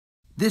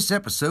This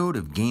episode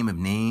of Game of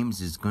Names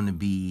is going to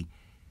be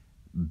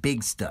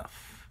big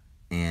stuff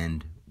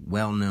and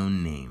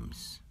well-known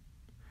names.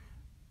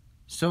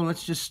 So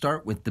let's just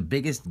start with the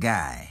biggest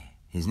guy.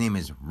 His name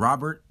is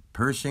Robert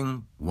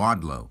Pershing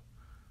Wadlow,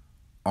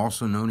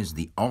 also known as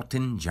the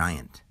Alton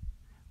Giant.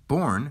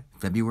 Born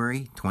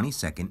February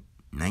 22nd,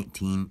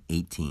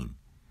 1918.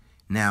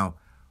 Now,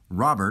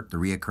 Robert, the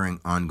reoccurring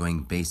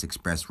ongoing base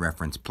express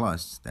reference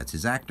plus, that's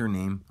his actor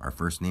name. Our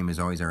first name is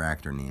always our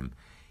actor name.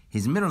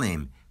 His middle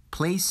name,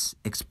 place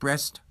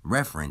expressed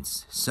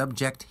reference,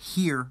 subject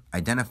here,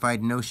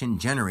 identified notion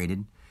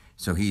generated.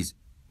 So he's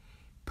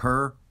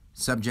per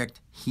subject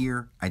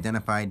here,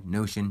 identified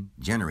notion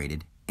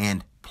generated,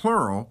 and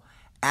plural,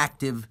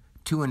 active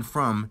to and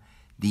from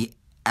the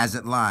as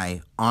it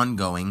lie,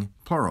 ongoing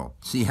plural.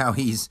 See how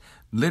he's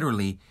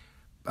literally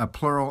a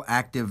plural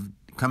active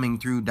coming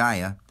through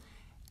dia,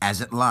 as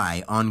it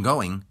lie,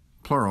 ongoing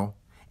plural,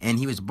 and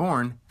he was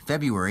born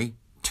February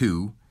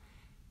 2,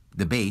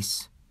 the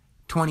base,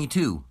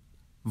 22,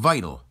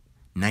 vital,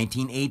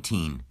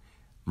 1918,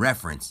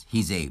 reference.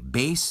 He's a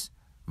base,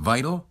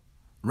 vital,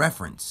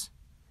 reference.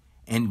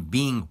 And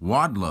being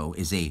Wadlow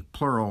is a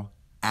plural,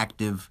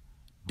 active,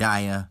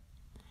 dia,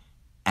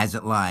 as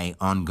it lie,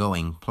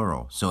 ongoing,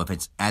 plural. So if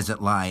it's as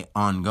it lie,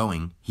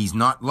 ongoing, he's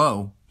not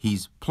low,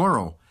 he's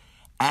plural,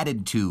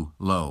 added to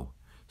low.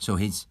 So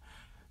he's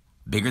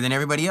bigger than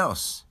everybody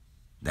else.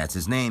 That's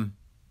his name.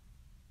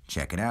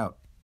 Check it out.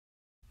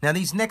 Now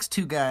these next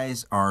two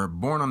guys are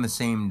born on the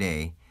same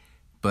day,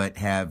 but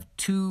have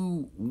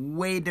two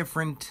way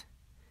different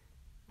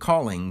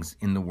callings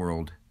in the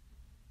world,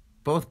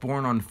 both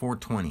born on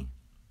 420.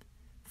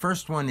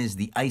 First one is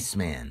the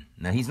Iceman.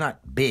 Now, he's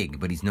not big,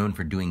 but he's known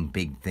for doing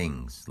big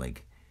things,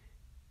 like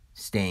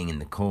staying in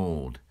the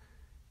cold,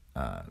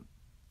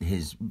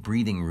 his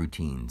breathing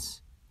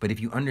routines. But if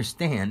you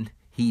understand,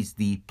 he's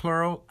the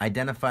plural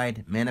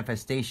identified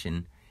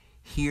manifestation,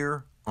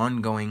 here,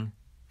 ongoing,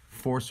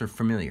 force or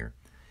familiar.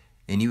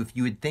 And you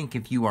would think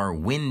if you are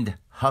wind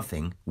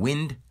huffing,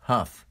 wind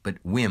huff, but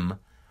whim,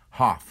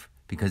 hoff,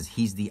 because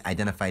he's the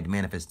identified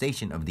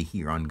manifestation of the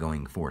here,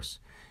 ongoing force.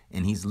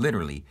 And he's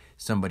literally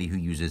somebody who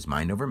uses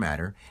mind over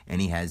matter,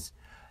 and he has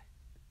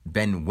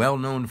been well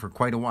known for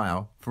quite a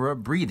while for a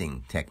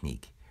breathing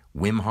technique.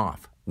 Wim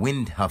Hof,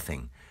 wind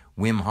huffing,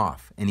 Wim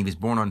Hof. And he was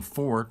born on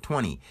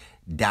 4/20.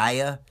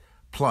 Dia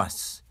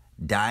plus,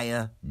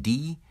 dia,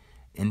 D,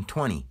 and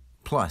 20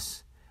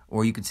 plus.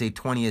 Or you could say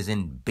 20 as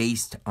in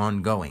based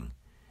ongoing.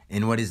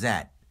 And what is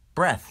that?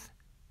 Breath.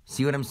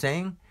 See what I'm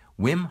saying?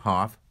 Wim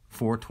Hof,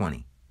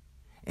 420.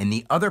 And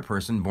the other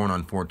person born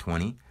on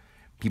 420,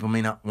 people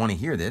may not want to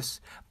hear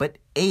this, but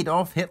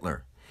Adolf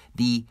Hitler.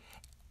 The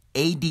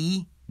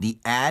AD, the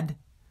ad,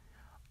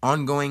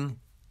 ongoing,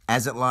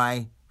 as it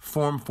lie,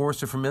 form,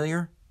 force, or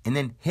familiar, and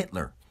then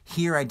Hitler.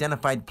 Here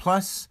identified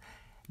plus,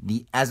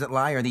 the as it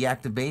lie or the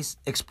active base,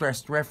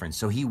 expressed reference.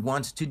 So he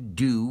wants to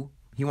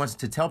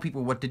tell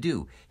people what to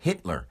do.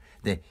 Hitler,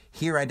 the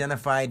here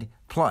identified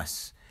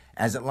plus,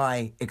 as it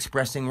lie,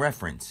 expressing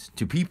reference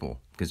to people,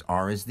 because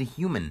R is the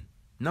human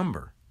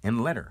number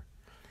and letter.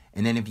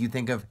 And then if you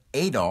think of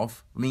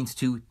Adolf, means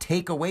to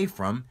take away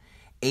from,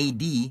 AD,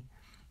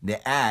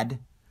 the ad,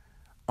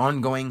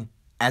 ongoing,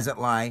 as it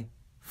lie,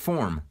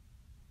 form.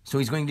 So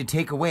he's going to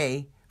take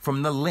away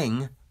from the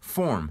ling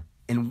form.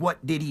 And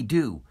what did he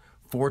do?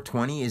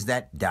 420 is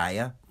that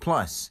dia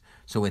plus.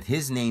 So with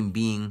his name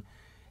being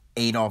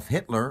Adolf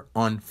Hitler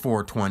on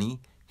 420,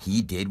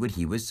 he did what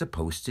he was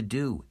supposed to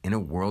do in a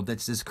world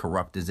that's as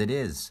corrupt as it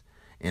is.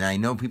 And I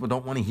know people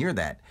don't want to hear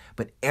that,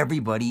 but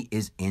everybody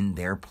is in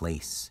their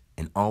place.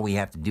 And all we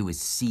have to do is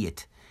see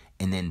it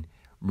and then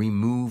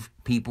remove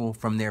people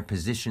from their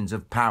positions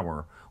of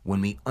power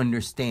when we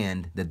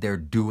understand that they're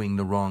doing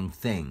the wrong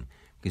thing.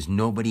 Because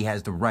nobody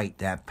has the right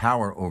to have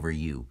power over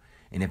you.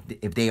 And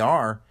if they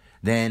are,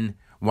 then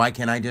why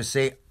can't I just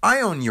say, I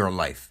own your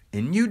life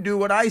and you do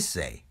what I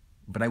say?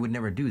 But I would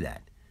never do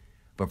that.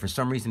 But for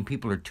some reason,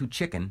 people are too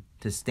chicken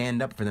to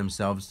stand up for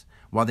themselves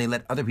while they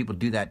let other people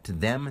do that to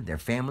them, their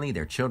family,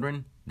 their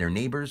children, their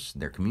neighbors,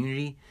 their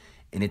community.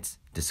 And it's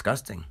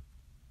disgusting,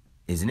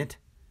 isn't it?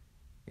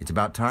 It's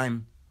about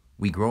time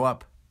we grow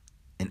up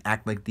and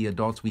act like the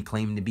adults we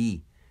claim to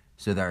be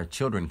so that our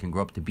children can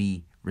grow up to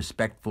be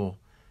respectful,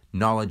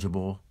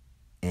 knowledgeable,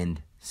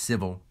 and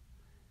civil,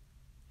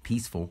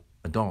 peaceful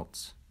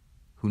adults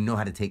who know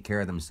how to take care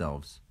of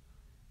themselves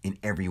in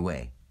every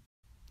way.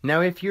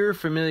 Now, if you're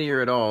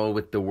familiar at all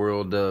with the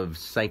world of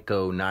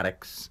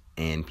psychonautics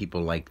and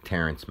people like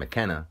Terence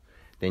McKenna,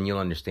 then you'll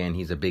understand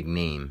he's a big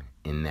name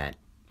in that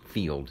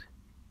field.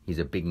 He's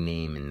a big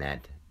name in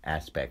that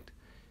aspect.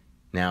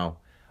 Now,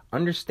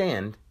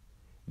 understand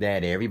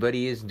that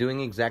everybody is doing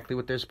exactly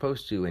what they're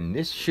supposed to, and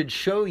this should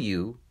show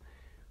you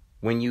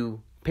when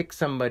you pick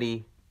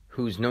somebody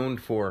who's known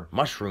for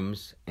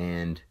mushrooms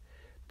and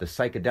the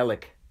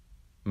psychedelic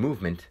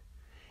movement,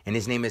 and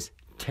his name is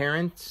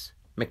Terence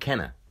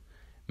McKenna.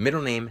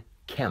 Middle name,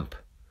 Kemp.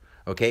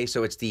 Okay,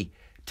 so it's the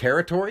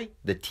territory,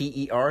 the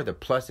TER, the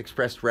plus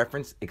expressed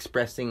reference,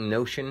 expressing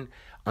notion,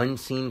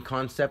 unseen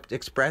concept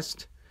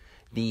expressed.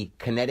 the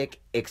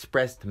kinetic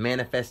expressed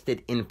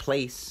manifested in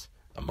place,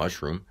 a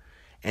mushroom,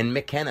 and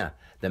McKenna,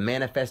 the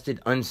manifested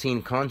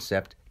unseen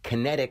concept,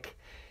 kinetic,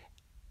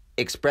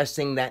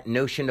 expressing that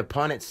notion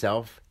upon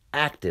itself,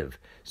 active.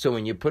 So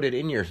when you put it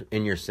in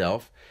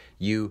yourself,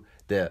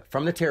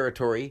 from the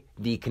territory,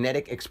 the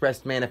kinetic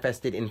expressed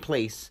manifested in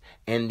place,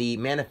 and the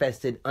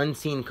manifested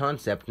unseen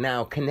concept,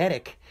 now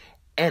kinetic,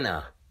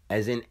 enna,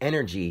 as in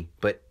energy,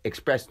 but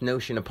expressed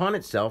notion upon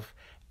itself,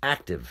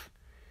 active.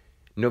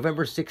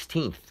 November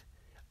 16th,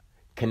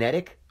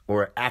 kinetic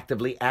or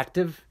actively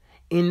active,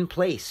 in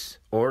place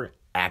or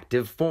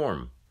active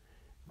form.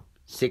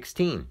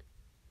 16.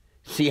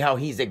 See how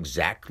he's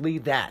exactly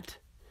that.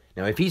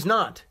 Now, if he's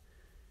not,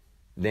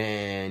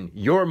 then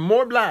you're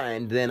more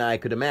blind than I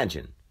could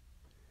imagine.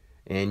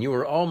 And you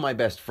are all my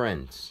best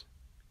friends.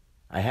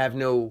 I have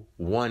no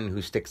one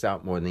who sticks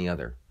out more than the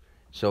other.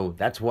 So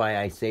that's why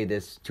I say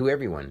this to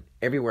everyone,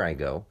 everywhere I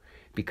go,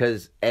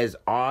 because as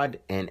odd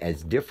and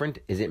as different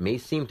as it may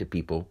seem to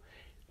people,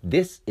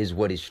 this is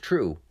what is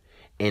true.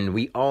 And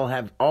we all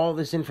have all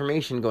this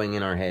information going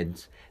in our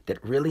heads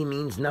that really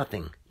means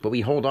nothing, but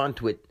we hold on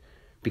to it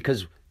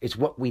because it's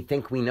what we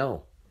think we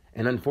know.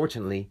 And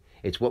unfortunately,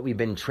 it's what we've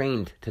been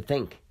trained to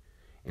think.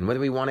 And whether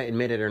we want to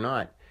admit it or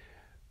not,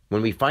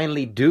 when we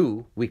finally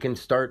do, we can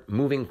start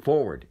moving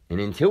forward. And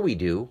until we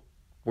do,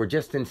 we're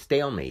just in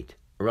stalemate,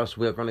 or else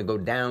we're going to go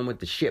down with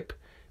the ship,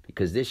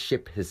 because this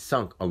ship has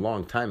sunk a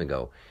long time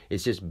ago.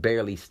 It's just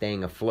barely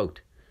staying afloat.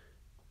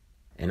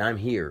 And I'm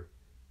here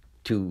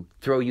to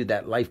throw you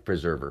that life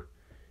preserver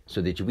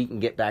so that we can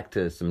get back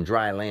to some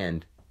dry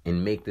land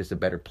and make this a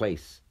better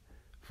place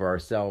for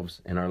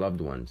ourselves and our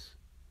loved ones.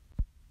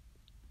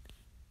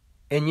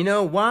 And you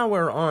know, while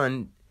we're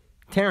on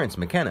Terence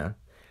McKenna,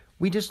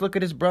 we just look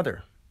at his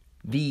brother,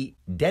 the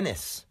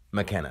Dennis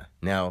McKenna.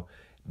 Now,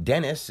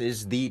 Dennis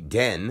is the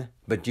den,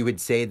 but you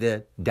would say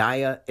the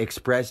dia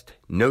expressed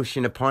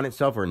notion upon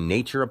itself or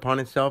nature upon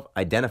itself,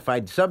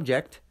 identified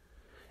subject.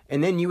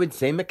 And then you would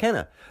say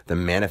McKenna, the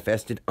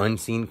manifested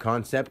unseen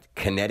concept,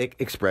 kinetic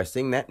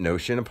expressing that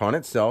notion upon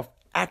itself,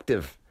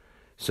 active.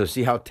 So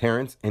see how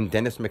Terence and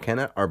Dennis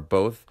McKenna are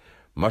both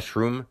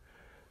mushroom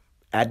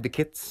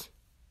advocates?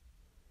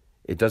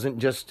 It doesn't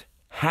just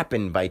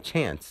happen by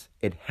chance.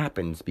 It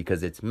happens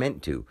because it's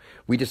meant to.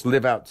 We just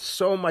live out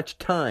so much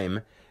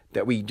time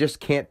that we just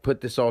can't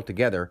put this all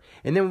together.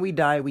 And then when we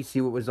die, we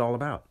see what it was all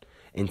about.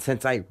 And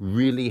since I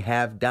really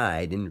have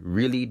died and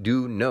really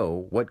do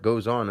know what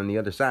goes on the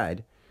other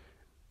side,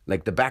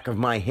 like the back of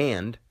my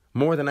hand,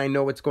 more than I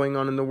know what's going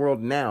on in the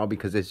world now,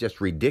 because it's just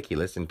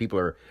ridiculous and people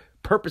are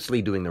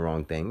purposely doing the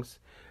wrong things.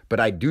 But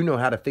I do know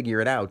how to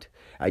figure it out.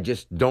 I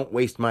just don't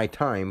waste my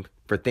time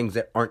for things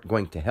that aren't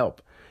going to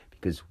help,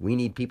 because we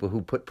need people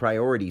who put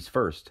priorities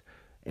first.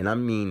 And I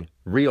mean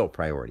real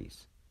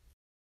priorities.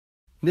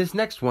 This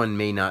next one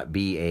may not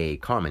be a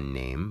common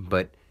name,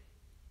 but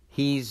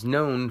he's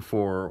known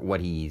for what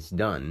he's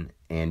done,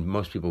 and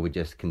most people would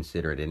just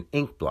consider it an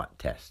ink blot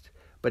test.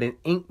 But an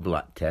ink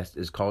blot test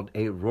is called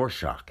a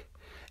Rorschach.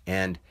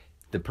 And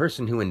the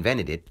person who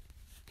invented it,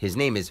 his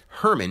name is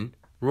Herman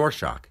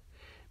Rorschach.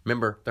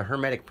 Remember, the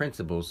Hermetic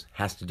principles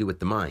has to do with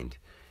the mind.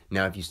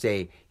 Now, if you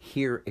say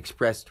here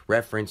expressed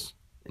reference,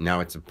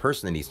 now it's a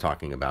person that he's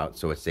talking about,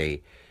 so it's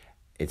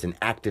an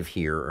active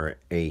here, or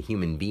a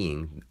human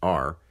being,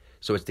 R.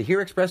 So it's the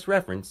here expressed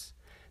reference,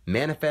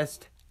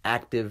 manifest,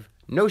 active,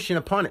 notion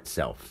upon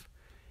itself.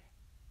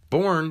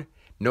 Born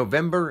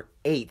November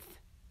 8th,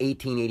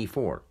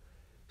 1884.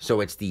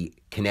 So it's the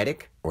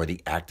kinetic, or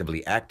the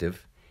actively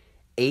active,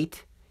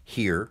 8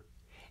 here,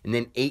 and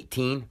then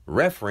 18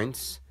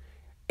 reference,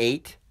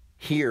 8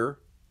 here,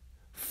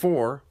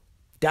 4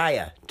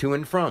 dia, to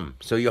and from.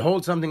 So you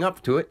hold something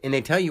up to it, and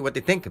they tell you what they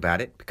think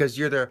about it, because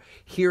you're the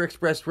here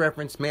expressed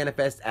reference,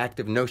 manifest,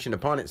 active, notion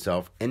upon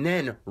itself. And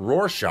then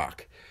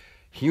Rorschach,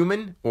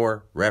 human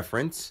or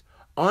reference,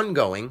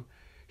 ongoing,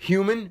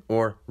 human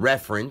or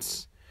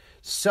reference,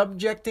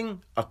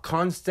 subjecting a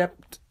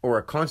concept or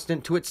a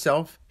constant to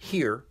itself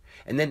here,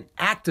 and then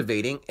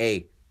activating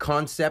a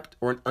concept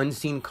or an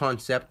unseen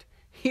concept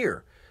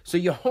here. So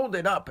you hold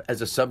it up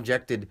as a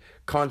subjected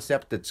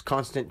concept that's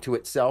constant to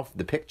itself,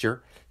 the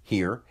picture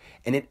here,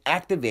 and it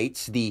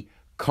activates the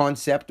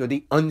concept or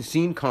the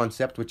unseen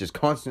concept, which is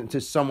constant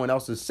to someone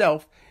else's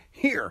self,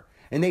 here.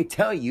 And they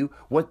tell you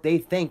what they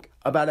think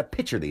about a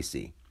picture they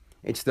see.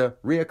 It's the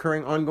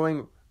reoccurring,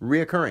 ongoing,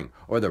 reoccurring,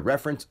 or the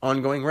reference,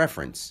 ongoing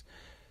reference.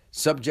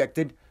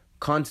 Subjected,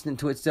 constant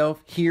to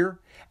itself, here,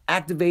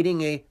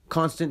 activating a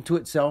constant to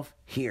itself,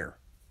 here.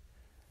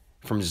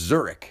 From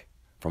Zurich,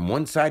 from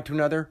one side to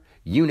another,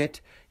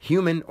 unit,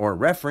 human or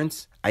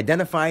reference,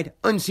 identified,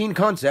 unseen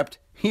concept,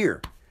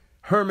 here.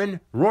 Herman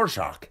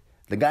Rorschach,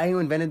 the guy who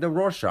invented the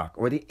Rorschach,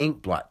 or the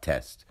ink blot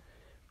test.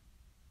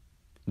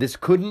 This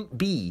couldn't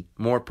be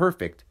more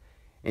perfect.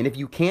 And if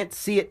you can't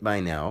see it by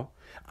now,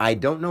 I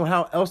don't know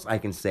how else I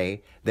can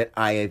say that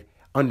I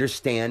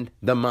understand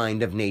the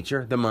mind of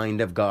nature, the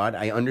mind of God.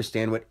 I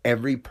understand what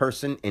every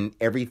person and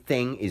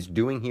everything is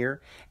doing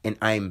here, and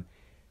I'm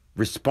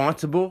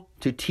responsible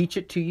to teach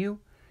it to you.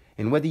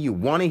 And whether you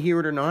want to hear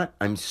it or not,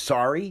 I'm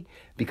sorry,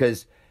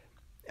 because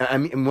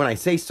when I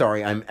say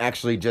sorry, I'm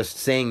actually just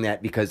saying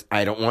that because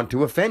I don't want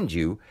to offend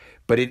you,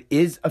 but it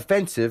is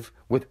offensive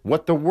with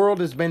what the world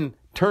has been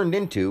turned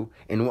into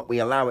and what we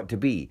allow it to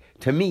be.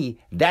 To me,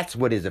 that's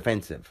what is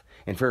offensive.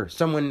 And for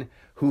someone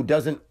who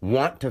doesn't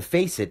want to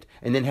face it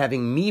and then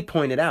having me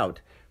point it out,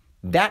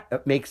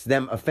 that makes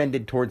them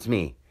offended towards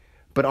me.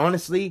 But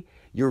honestly,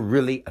 you're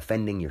really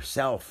offending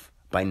yourself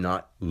by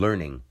not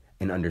learning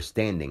and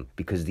understanding,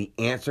 because the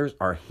answers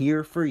are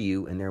here for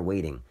you and they're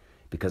waiting,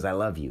 because I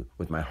love you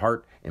with my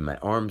heart and my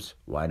arms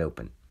wide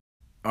open.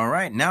 All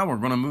right, now we're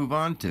going to move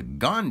on to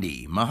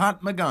Gandhi,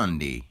 Mahatma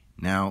Gandhi.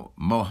 Now,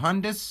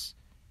 Mohandas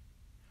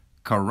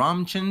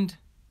Karamchand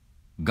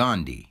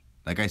Gandhi.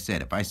 Like I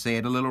said, if I say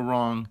it a little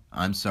wrong,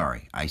 I'm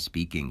sorry. I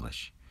speak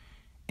English.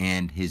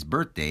 And his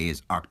birthday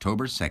is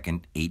October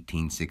 2nd,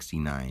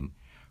 1869,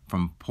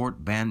 from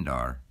Port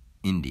Bandar,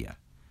 India.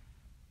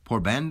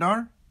 Port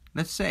Bandar?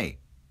 Let's say,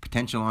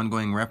 potential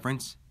ongoing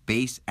reference,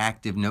 base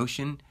active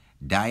notion,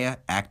 dia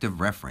active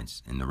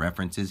reference, and the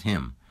reference is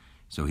him.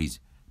 So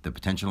he's the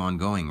potential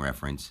ongoing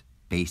reference,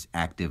 base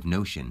active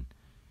notion,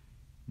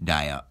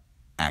 dia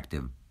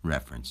active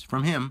reference.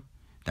 From him,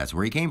 that's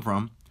where he came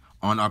from.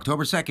 On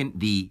October 2nd,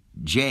 the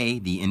J,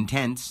 the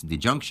intense, the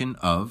junction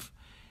of,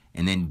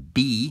 and then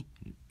B,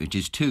 which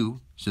is 2,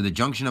 so the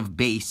junction of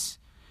base,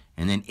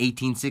 and then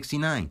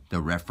 1869,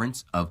 the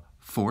reference of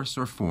force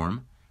or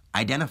form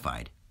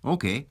identified.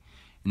 Okay.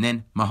 And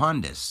then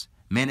Mohandas,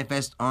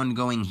 manifest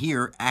ongoing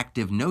here,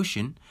 active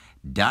notion,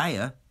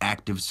 dia,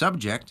 active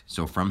subject,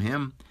 so from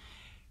him.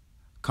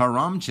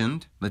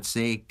 Karamchand, let's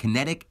say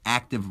kinetic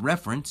active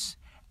reference,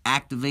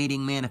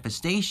 activating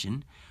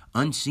manifestation,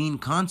 unseen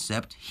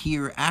concept,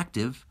 here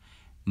active,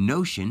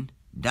 notion,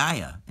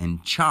 dia,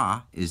 and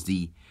cha is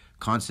the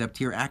concept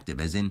here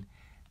active, as in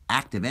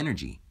active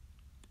energy.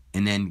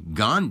 And then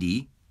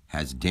Gandhi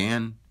has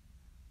Dan,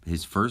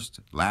 his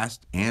first,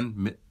 last,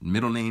 and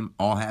middle name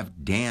all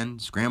have Dan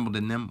scrambled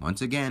in them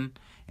once again,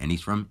 and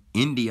he's from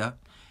India.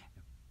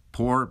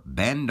 Poor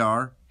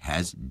Bandar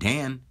has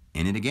Dan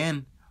in it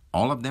again.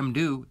 All of them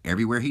do.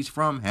 Everywhere he's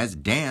from has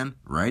Dan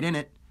right in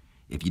it.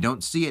 If you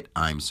don't see it,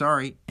 I'm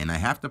sorry, and I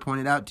have to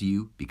point it out to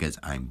you because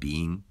I'm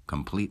being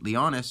completely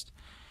honest.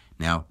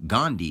 Now,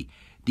 Gandhi,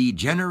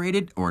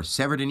 degenerated or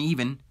severed and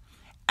even,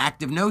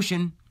 active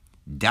notion,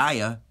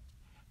 dia,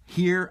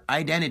 here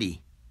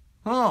identity.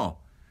 Oh,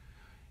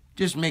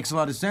 just makes a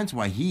lot of sense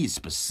why he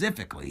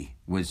specifically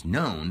was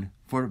known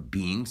for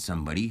being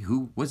somebody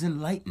who was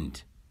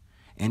enlightened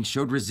and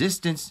showed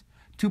resistance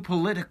to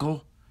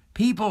political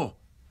people.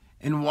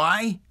 And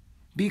why?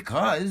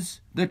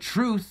 Because the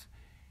truth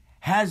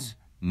has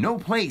no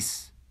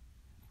place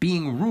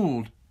being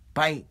ruled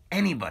by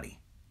anybody.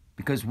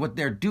 Because what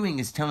they're doing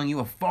is telling you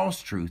a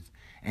false truth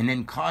and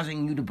then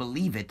causing you to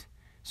believe it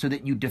so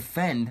that you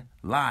defend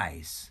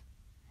lies.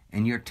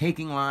 And you're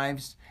taking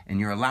lives and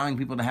you're allowing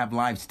people to have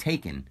lives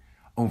taken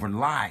over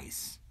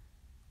lies.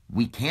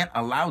 We can't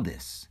allow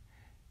this.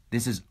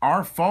 This is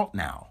our fault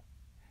now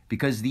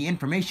because the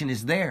information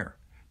is there.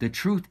 The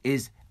truth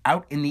is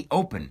out in the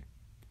open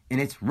and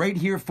it's right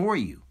here for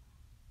you.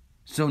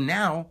 So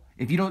now,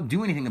 if you don't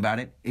do anything about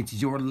it, it's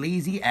your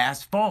lazy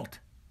ass fault.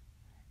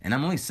 And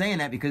I'm only saying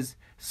that because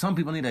some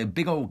people need a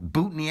big old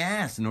boot in the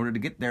ass in order to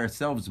get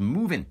themselves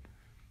moving.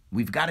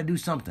 We've got to do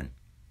something.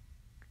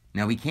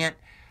 Now, we can't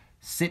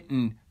sit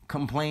and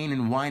complain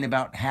and whine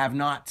about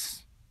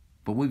have-nots.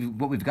 But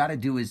what we've got to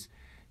do is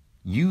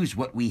use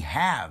what we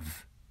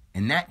have.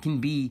 And that can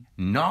be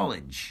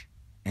knowledge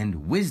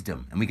and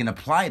wisdom. And we can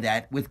apply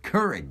that with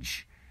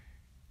courage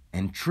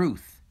and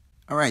truth.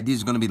 All right,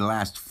 these are going to be the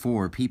last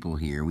 4 people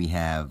here. We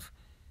have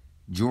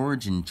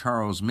George and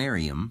Charles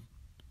Merriam,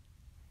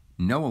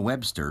 Noah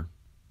Webster,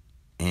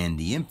 and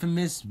the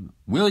infamous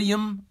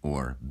William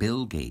or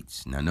Bill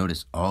Gates. Now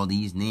notice all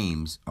these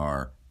names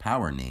are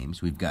power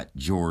names. We've got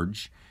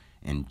George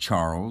and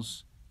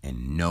Charles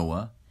and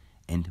Noah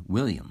and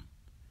William.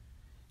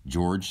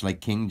 George like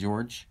King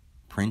George,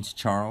 Prince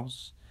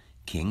Charles,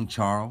 King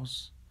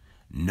Charles,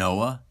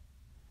 Noah,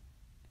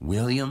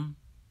 William.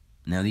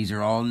 Now these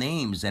are all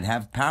names that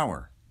have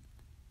power,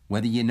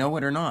 whether you know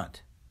it or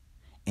not.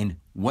 And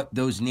what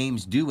those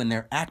names do in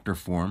their actor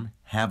form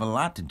have a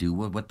lot to do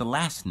with what the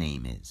last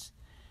name is.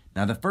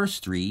 Now the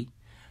first 3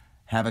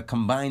 have a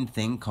combined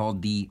thing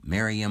called the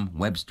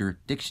Merriam-Webster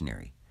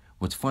Dictionary.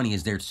 What's funny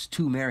is there's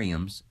 2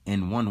 Merriams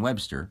and 1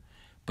 Webster,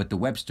 but the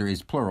Webster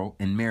is plural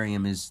and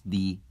Merriam is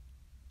the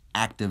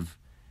active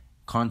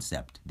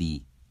concept,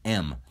 the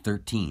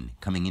M13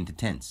 coming into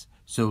tense.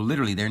 So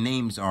literally their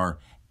names are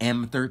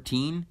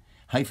M13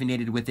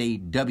 hyphenated with a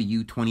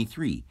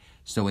W23.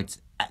 So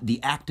it's the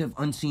active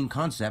unseen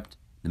concept,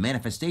 the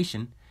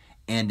manifestation,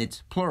 and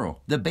it's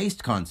plural, the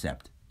based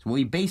concept. So what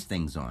we base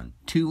things on,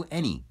 2,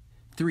 any,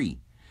 3.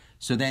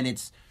 So then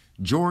it's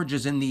George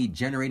is in the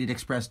generated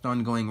expressed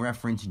ongoing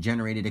reference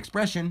generated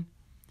expression,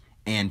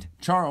 and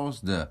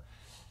Charles, the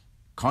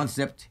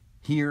concept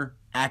here,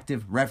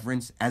 active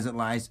reference as it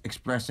lies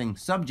expressing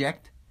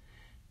subject,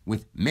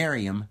 with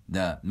Merriam,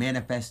 the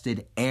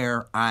manifested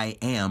air I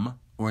am,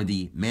 or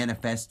the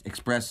manifest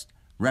expressed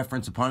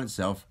reference upon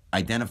itself,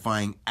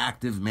 identifying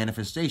active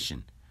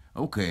manifestation.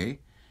 Okay.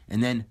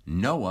 And then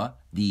Noah,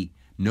 the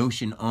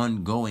notion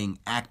ongoing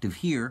active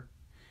here.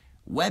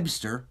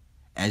 Webster,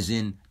 as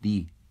in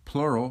the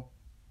plural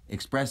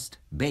expressed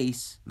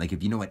base, like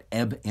if you know what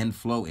ebb and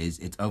flow is,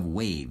 it's of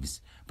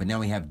waves. But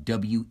now we have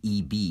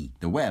W-E-B,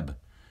 the web.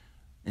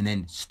 And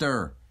then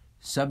stir,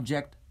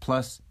 subject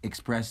plus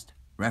expressed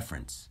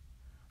reference.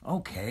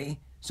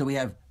 Okay, so we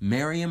have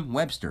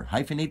Merriam-Webster,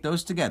 hyphenate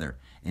those together,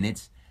 and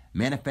it's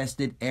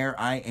manifested air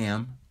I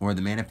am, or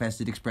the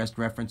manifested expressed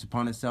reference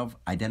upon itself,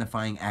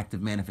 identifying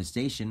active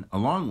manifestation,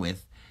 along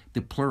with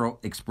the plural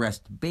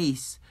expressed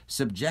base,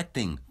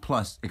 subjecting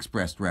plus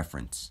expressed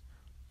reference.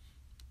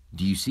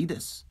 Do you see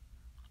this?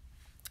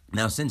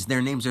 Now, since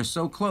their names are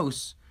so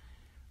close,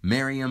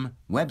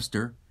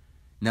 Merriam-Webster,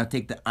 now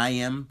take the I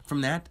am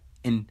from that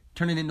and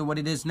turn it into what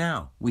it is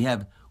now. We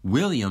have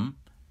William,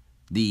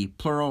 the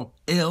plural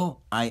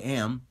ill I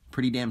am,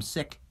 pretty damn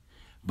sick,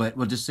 but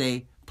we'll just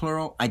say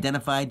plural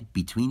identified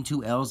between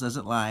two L's as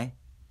it lie,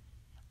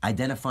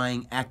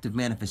 identifying active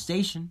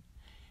manifestation.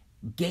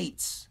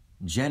 Gates,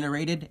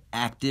 generated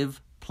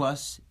active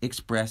plus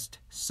expressed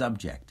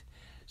subject.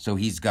 So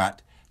he's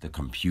got the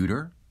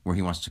computer, where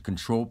he wants to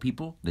control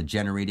people, the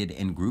generated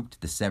and grouped,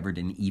 the severed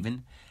and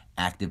even,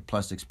 active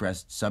plus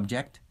expressed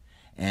subject.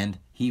 And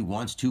he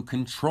wants to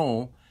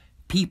control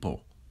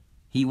people.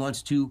 He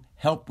wants to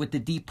help with the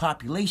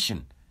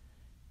depopulation.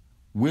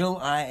 Will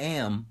I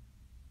am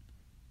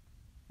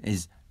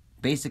is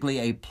basically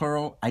a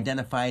plural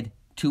identified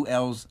two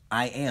L's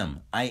I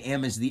am. I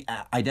am is the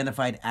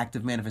identified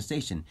active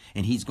manifestation.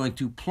 And he's going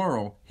to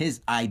plural his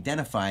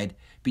identified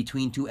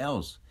between two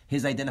L's.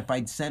 His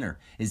identified center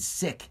is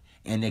sick.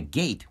 And a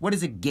gate. What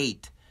is a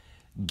gate?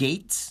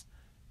 Gates,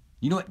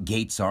 you know what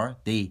gates are?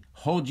 They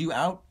hold you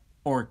out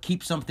or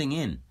keep something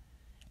in.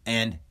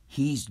 And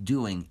he's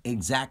doing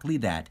exactly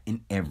that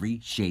in every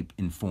shape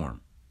and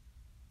form.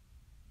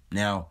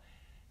 Now,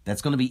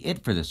 that's going to be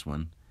it for this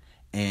one.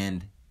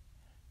 And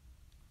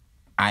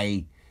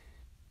I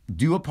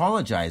do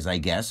apologize, I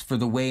guess, for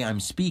the way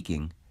I'm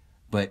speaking.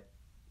 But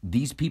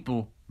these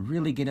people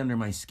really get under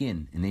my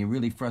skin and they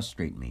really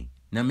frustrate me.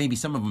 Now, maybe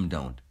some of them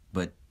don't,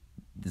 but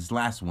this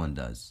last one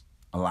does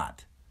a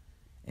lot.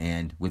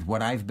 And with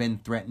what I've been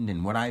threatened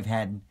and what I've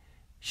had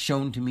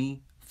shown to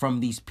me from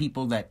these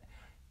people that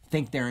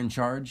think they're in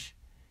charge,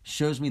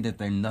 shows me that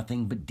they're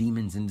nothing but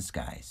demons in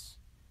disguise.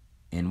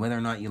 And whether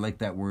or not you like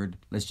that word,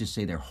 let's just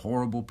say they're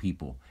horrible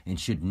people and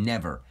should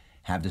never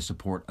have the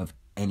support of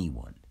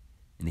anyone.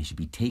 And they should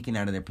be taken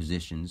out of their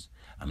positions.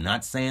 I'm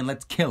not saying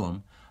let's kill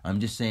them. I'm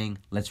just saying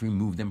let's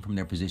remove them from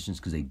their positions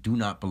because they do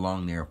not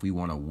belong there if we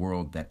want a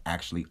world that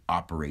actually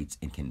operates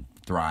and can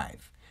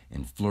thrive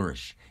and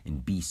flourish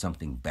and be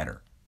something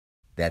better.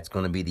 That's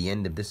going to be the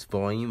end of this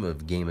volume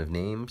of Game of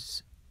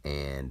Names.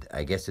 And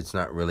I guess it's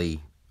not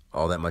really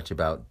all that much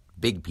about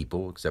big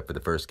people except for the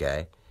first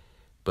guy.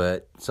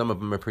 But some of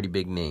them are pretty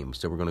big names.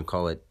 So we're going to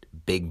call it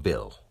Big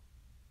Bill.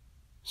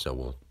 So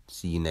we'll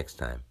see you next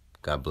time.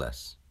 God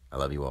bless. I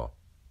love you all.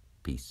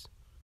 Peace.